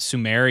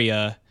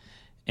Sumeria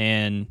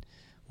and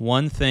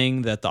One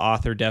thing that the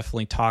author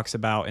definitely talks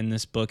about in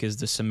this book is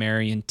the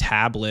Sumerian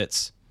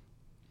tablets.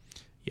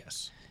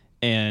 Yes.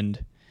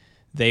 And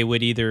they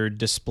would either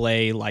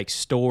display like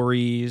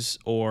stories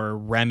or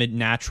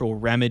natural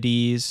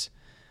remedies.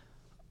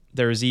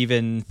 There's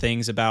even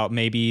things about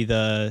maybe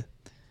the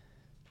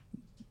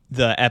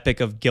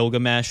Epic of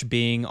Gilgamesh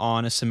being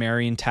on a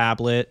Sumerian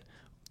tablet,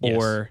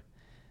 or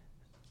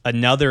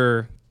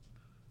another.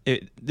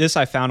 This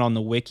I found on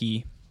the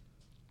wiki.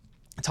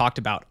 Talked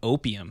about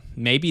opium.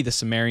 Maybe the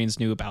Sumerians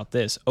knew about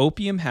this.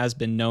 Opium has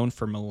been known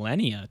for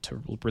millennia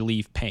to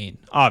relieve pain,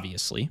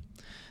 obviously.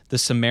 The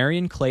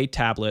Sumerian clay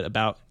tablet,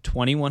 about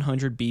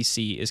 2100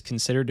 BC, is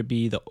considered to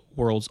be the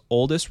world's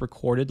oldest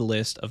recorded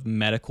list of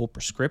medical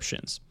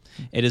prescriptions.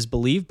 It is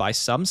believed by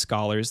some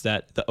scholars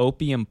that the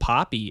opium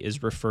poppy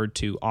is referred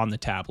to on the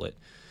tablet.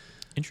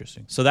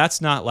 Interesting. So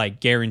that's not like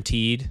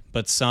guaranteed,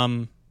 but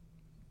some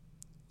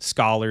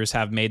scholars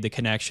have made the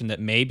connection that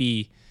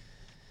maybe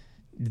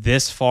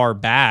this far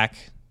back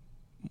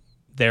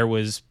there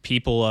was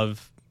people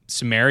of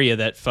Sumeria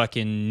that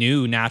fucking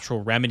knew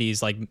natural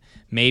remedies. Like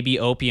maybe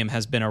opium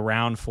has been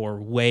around for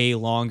way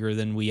longer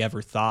than we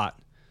ever thought.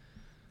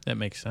 That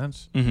makes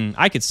sense. Mm-hmm.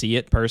 I could see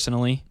it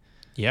personally.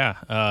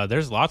 Yeah,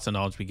 there's lots of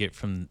knowledge we get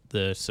from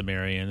the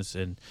Sumerians.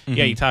 And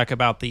yeah, you talk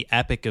about the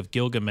Epic of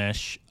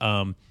Gilgamesh.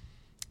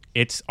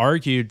 It's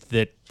argued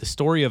that the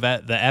story of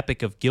the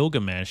Epic of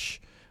Gilgamesh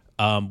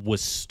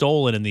was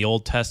stolen in the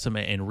Old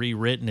Testament and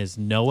rewritten as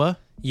Noah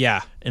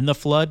in the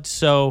flood.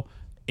 So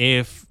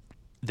if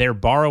they're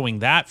borrowing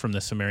that from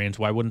the Sumerians,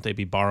 why wouldn't they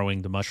be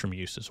borrowing the mushroom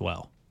use as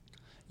well?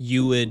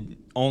 You would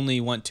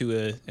only want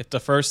to, if the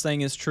first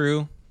thing is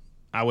true,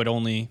 I would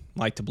only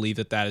like to believe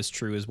that is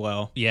true as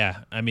well.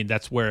 Yeah, I mean,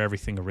 that's where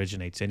everything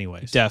originates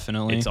anyways.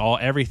 Definitely.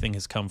 Everything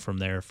has come from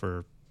there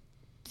for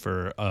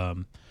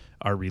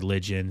our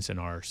religions and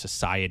our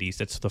societies.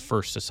 That's the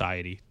first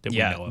society that we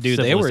know of. Dude,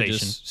 they were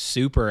just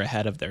super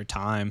ahead of their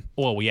time.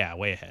 Well, yeah,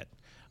 way ahead.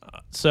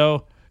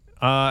 So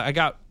I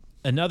got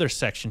another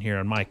section here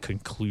on my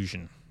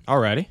conclusion.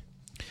 Alrighty.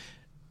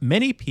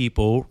 Many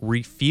people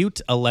refute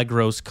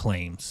Allegro's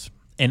claims,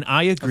 and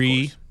I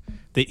agree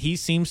that he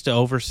seems to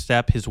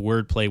overstep his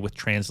wordplay with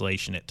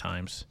translation at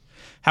times.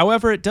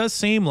 However, it does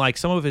seem like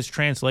some of his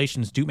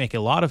translations do make a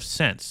lot of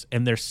sense,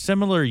 and their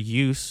similar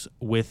use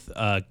with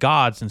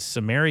gods in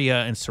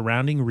Samaria and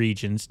surrounding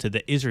regions to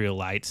the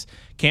Israelites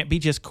can't be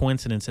just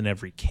coincidence in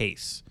every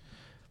case.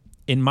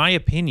 In my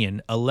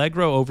opinion,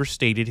 Allegro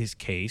overstated his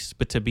case,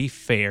 but to be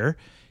fair,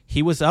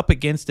 he was up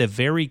against a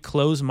very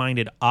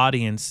close-minded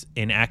audience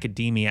in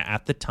academia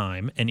at the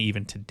time and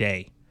even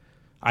today.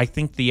 I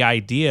think the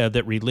idea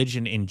that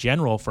religion in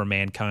general for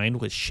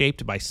mankind was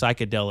shaped by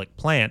psychedelic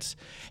plants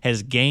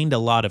has gained a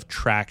lot of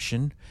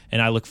traction,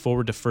 and I look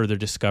forward to further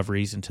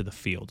discoveries into the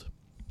field.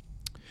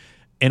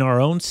 In our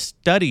own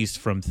studies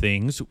from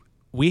things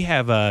we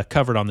have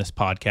covered on this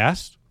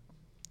podcast,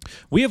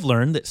 we have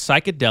learned that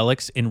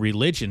psychedelics in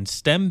religion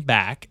stem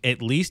back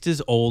at least as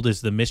old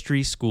as the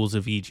mystery schools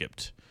of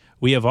Egypt.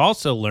 We have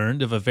also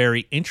learned of a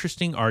very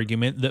interesting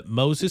argument that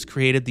Moses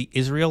created the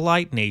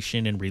Israelite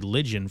nation and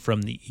religion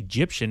from the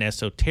Egyptian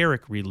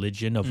esoteric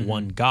religion of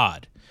one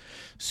God.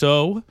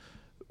 So,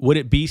 would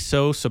it be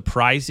so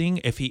surprising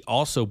if he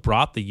also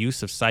brought the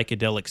use of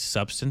psychedelic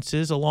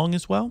substances along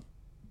as well?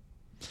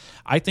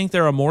 I think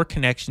there are more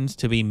connections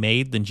to be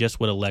made than just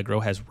what Allegro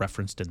has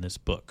referenced in this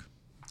book.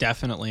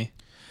 Definitely.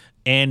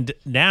 And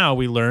now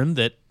we learn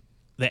that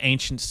the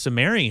ancient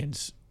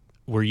Sumerians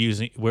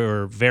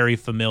were very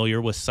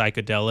familiar with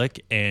psychedelic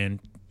and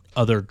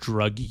other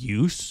drug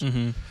use.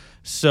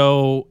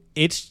 So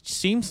it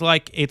seems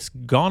like it's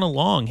gone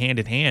along hand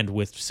in hand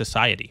with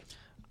society.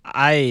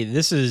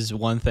 This is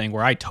one thing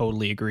where I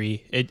totally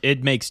agree.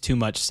 It makes too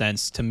much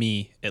sense to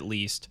me, at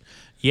least.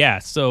 Yeah,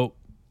 so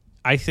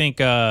I think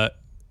the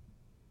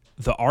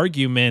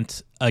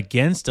argument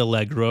against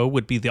Allegro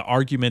would be the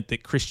argument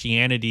that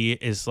Christianity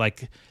is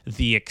like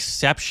the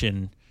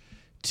exception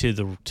to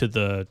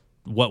the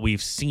what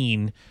we've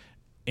seen,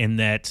 in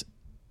that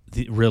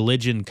the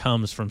religion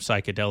comes from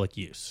psychedelic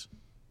use.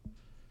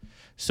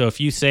 So if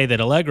you say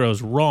that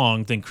Allegro's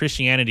wrong, then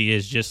Christianity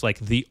is just like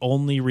the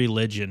only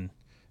religion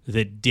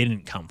that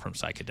didn't come from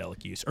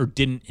psychedelic use or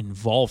didn't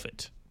involve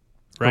it,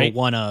 right? Or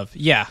one of,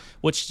 yeah.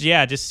 Which,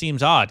 just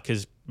seems odd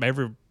because I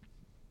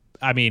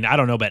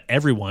don't know about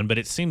everyone, but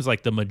it seems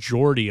like the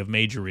majority of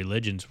major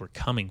religions were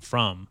coming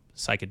from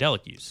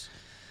psychedelic use.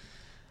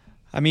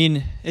 I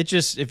mean, it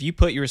just, if you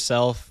put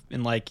yourself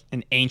in like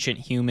an ancient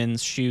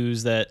human's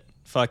shoes that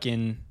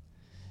fucking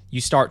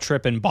you start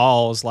tripping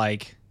balls,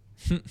 like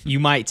you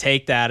might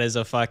take that as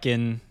a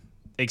fucking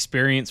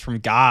experience from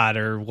God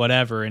or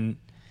whatever. And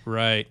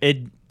right.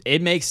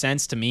 It makes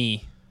sense to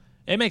me.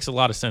 It makes a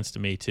lot of sense to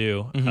me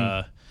too.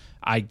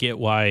 I get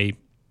why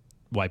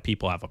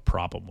people have a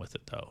problem with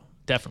it though.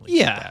 Definitely.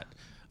 Yeah, get that.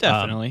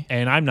 definitely.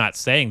 And I'm not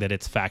saying that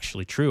it's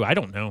factually true. I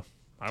don't know.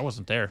 I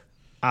wasn't there.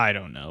 I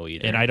don't know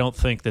either. And I don't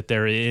think that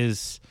there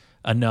is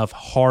enough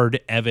hard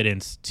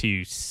evidence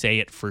to say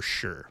it for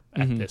sure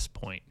at this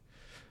point.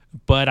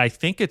 But I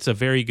think it's a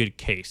very good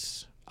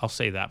case. I'll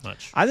say that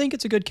much. I think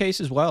it's a good case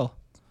as well.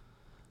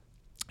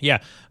 Yeah,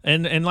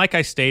 and like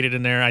I stated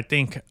in there, I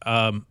think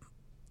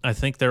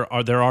there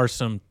are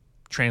some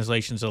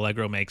translations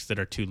Allegro makes that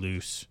are too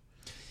loose,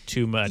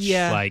 too much.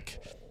 Yeah.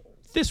 Like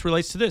this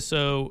relates to this,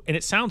 so and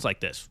it sounds like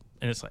this,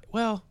 and it's like,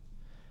 well,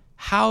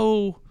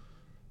 how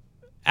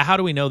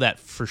do we know that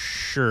for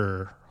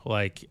sure?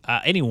 Like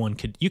anyone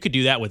could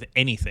do that with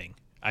anything.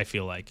 I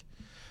feel like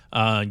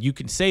you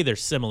can say they're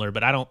similar,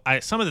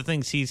 but some of the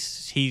things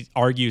he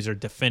argues are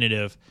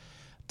definitive.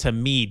 To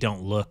me,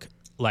 don't look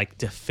like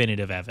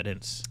definitive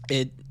evidence.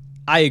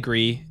 I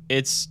agree.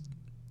 It's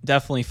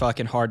definitely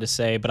fucking hard to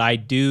say, but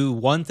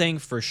one thing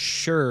for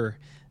sure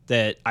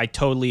that I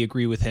totally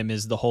agree with him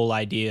is the whole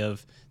idea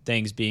of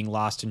things being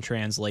lost in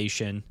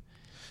translation.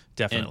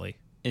 Definitely.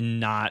 And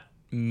not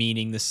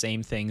meaning the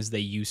same things they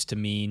used to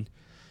mean.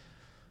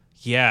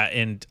 Yeah,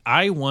 and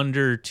I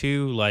wonder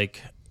too,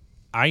 like,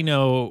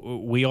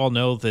 we all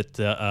know that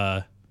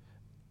the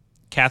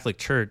Catholic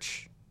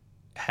Church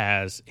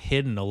has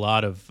hidden a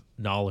lot of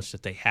knowledge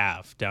that they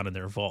have down in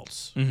their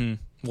vaults. Mm-hmm.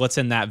 What's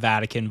in that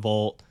Vatican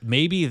vault?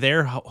 Maybe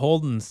they're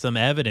holding some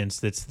evidence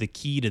that's the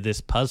key to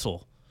this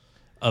puzzle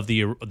of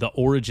the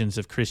origins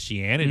of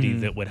Christianity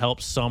that would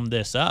help sum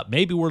this up.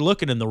 Maybe we're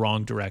looking in the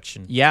wrong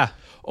direction. Yeah.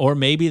 Or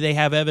maybe they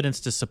have evidence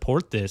to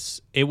support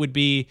this. It would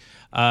be,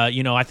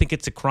 I think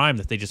it's a crime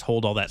that they just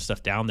hold all that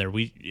stuff down there.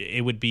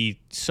 It would be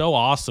so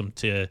awesome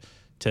to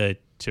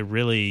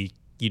really,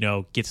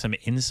 get some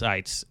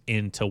insights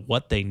into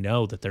what they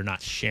know that they're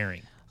not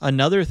sharing.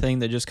 Another thing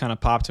that just kind of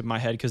popped in my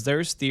head, because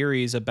there's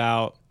theories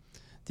about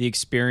the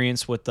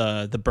experience with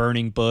the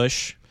burning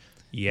bush.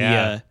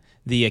 Yeah.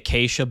 The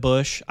acacia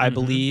bush, I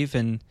believe,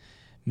 and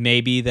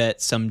maybe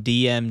that some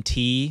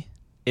DMT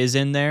is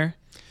in there.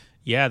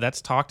 Yeah,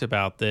 that's talked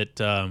about,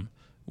 that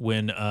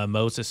when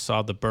Moses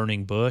saw the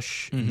burning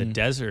bush in the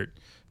desert,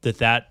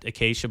 that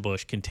acacia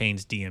bush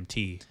contains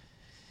DMT.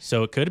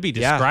 So it could be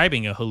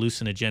describing a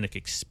hallucinogenic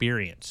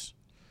experience,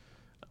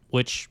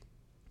 which,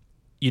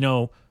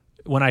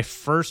 when I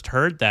first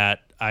heard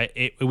that,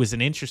 it was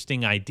an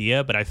interesting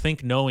idea, but I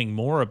think knowing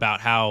more about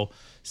how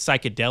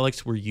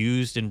psychedelics were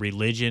used in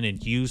religion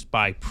and used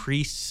by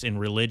priests in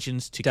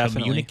religions to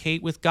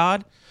communicate with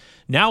God,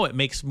 now it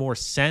makes more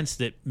sense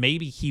that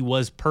maybe he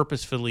was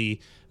purposefully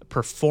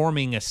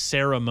performing a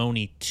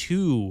ceremony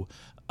to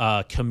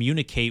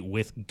communicate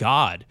with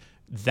God.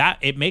 That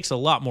it makes a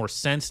lot more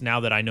sense now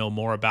that I know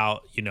more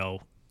about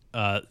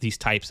these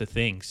types of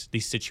things,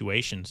 these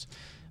situations.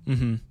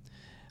 Mm-hmm.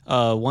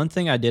 One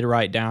thing I did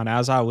write down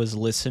as I was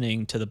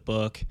listening to the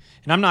book,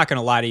 and I'm not going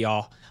to lie to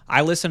y'all,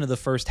 I listened to the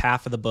first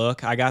half of the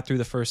book. I got through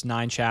the first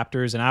 9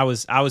 chapters, and I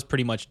was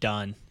pretty much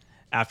done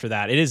after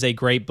that. It is a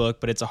great book,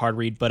 but it's a hard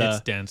read. But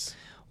it's dense.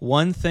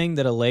 One thing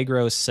that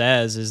Allegro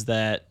says is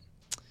that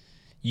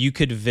you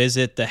could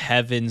visit the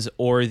heavens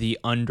or the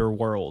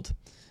underworld,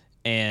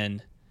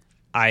 and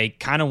I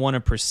kind of want to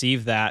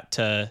perceive that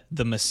to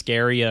the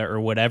Mascaria or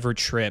whatever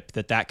trip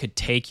that could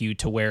take you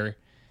to where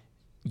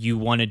you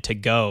wanted to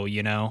go,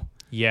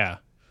 Yeah.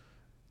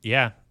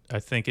 I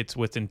think it's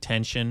with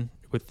intention,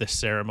 with the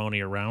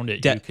ceremony around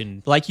it. You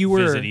can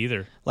visit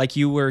either. Like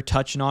you were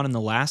touching on in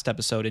the last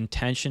episode,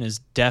 intention is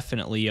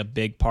definitely a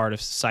big part of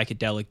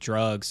psychedelic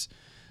drugs.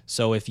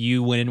 So if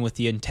you went in with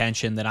the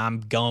intention that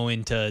I'm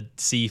going to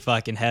see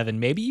fucking heaven,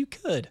 maybe you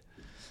could.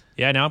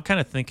 Yeah, now I'm kind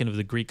of thinking of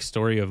the Greek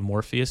story of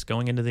Morpheus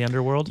going into the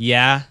underworld.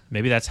 Yeah.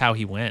 Maybe that's how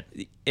he went.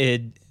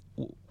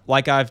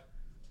 Like I've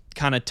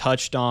kind of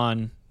touched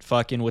on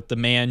fucking with the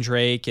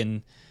Mandrake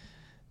and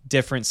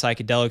different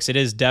psychedelics, it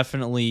has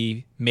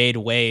definitely made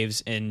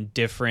waves in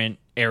different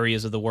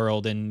areas of the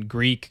world, and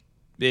Greece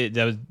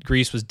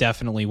was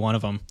definitely one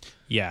of them.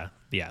 Yeah,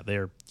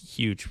 they're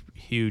huge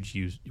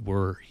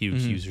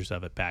users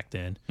of it back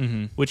then,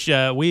 which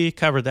we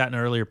covered that in an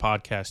earlier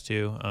podcast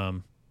too. I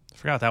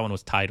forgot what that one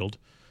was titled,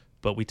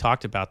 but we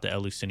talked about the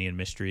Eleusinian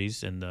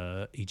mysteries and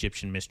the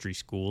Egyptian mystery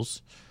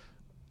schools.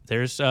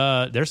 There's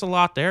a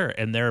lot there,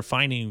 and they're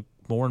finding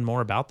more and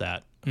more about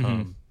that.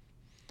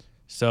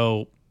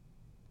 So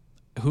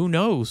who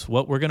knows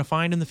what we're going to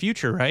find in the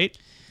future, right?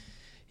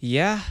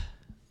 Yeah.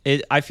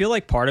 I feel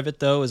like part of it,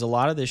 though, is a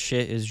lot of this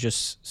shit is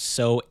just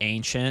so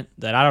ancient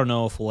that I don't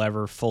know if we'll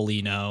ever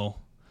fully know.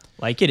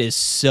 Like, it is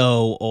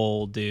so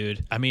old,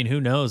 dude. I mean,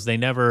 who knows? They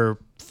never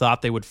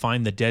thought they would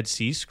find the Dead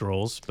Sea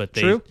Scrolls, but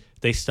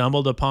they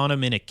stumbled upon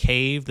them in a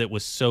cave that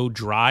was so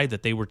dry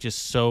that they were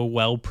just so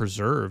well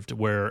preserved,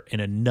 where in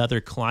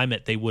another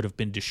climate they would have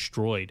been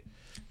destroyed.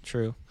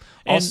 True.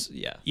 Also,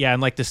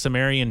 and like the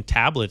Sumerian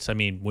tablets, I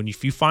mean,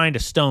 if you find a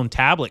stone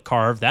tablet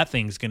carved, that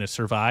thing's going to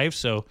survive.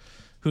 So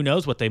who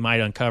knows what they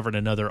might uncover in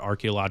another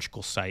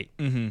archaeological site.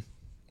 Mm-hmm.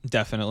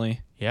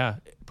 Definitely. Yeah,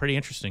 pretty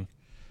interesting.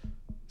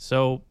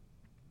 So,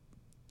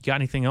 got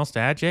anything else to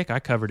add, Jake? I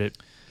covered it.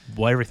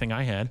 Everything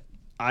I had.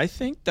 I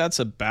think that's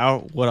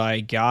about what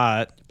I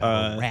got.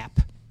 A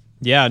wrap.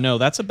 Yeah, no,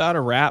 that's about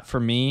a wrap for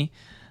me.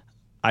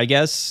 I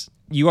guess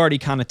you already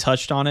kind of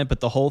touched on it,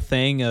 but the whole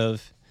thing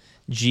of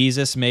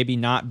Jesus maybe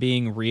not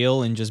being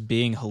real and just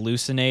being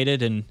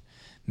hallucinated and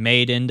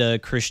made into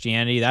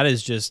Christianity, that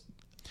is just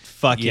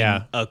fucking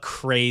Yeah. a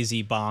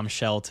crazy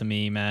bombshell to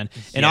me, man.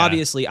 And Yeah.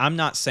 obviously, I'm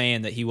not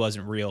saying that he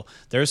wasn't real.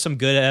 There's some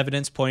good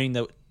evidence pointing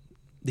that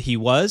he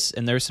was,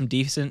 and there's some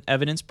decent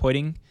evidence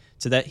pointing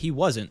to that he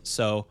wasn't.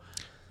 So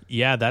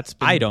Yeah, that's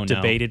been I don't know.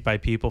 debated by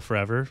people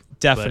forever.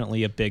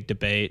 definitely a big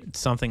debate. But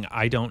something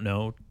I don't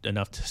know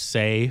enough to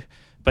say.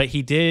 But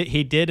he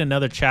did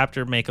another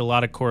chapter make a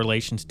lot of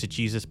correlations to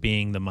Jesus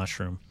being the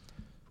mushroom.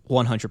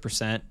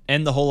 100%.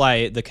 And the whole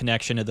the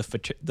connection of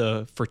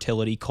the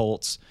fertility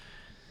cults.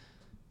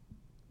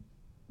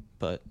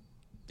 But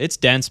it's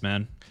dense,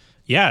 man.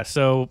 Yeah,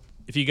 so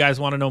if you guys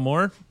want to know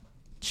more,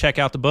 check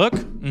out the book.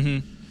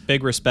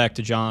 Big respect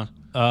to John.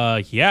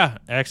 Yeah,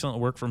 excellent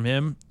work from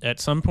him. At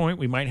some point,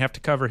 we might have to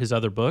cover his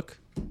other book.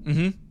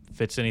 If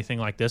it's anything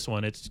like this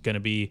one, it's going to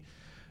be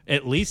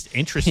at least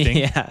interesting.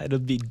 Yeah, it'll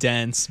be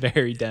dense,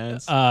 very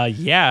dense.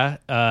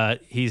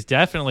 He's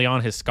definitely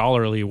on his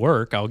scholarly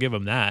work. I'll give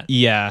him that.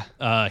 Yeah.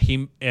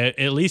 He,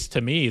 at least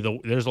to me,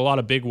 there's a lot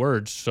of big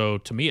words. So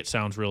to me, it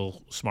sounds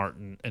real smart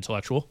and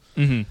intellectual.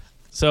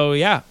 So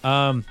yeah,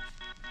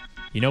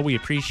 we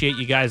appreciate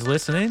you guys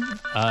listening.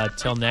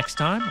 Till next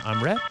time,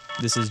 I'm Rhett.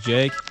 This is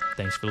Jake.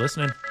 Thanks for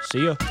listening.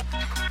 See ya.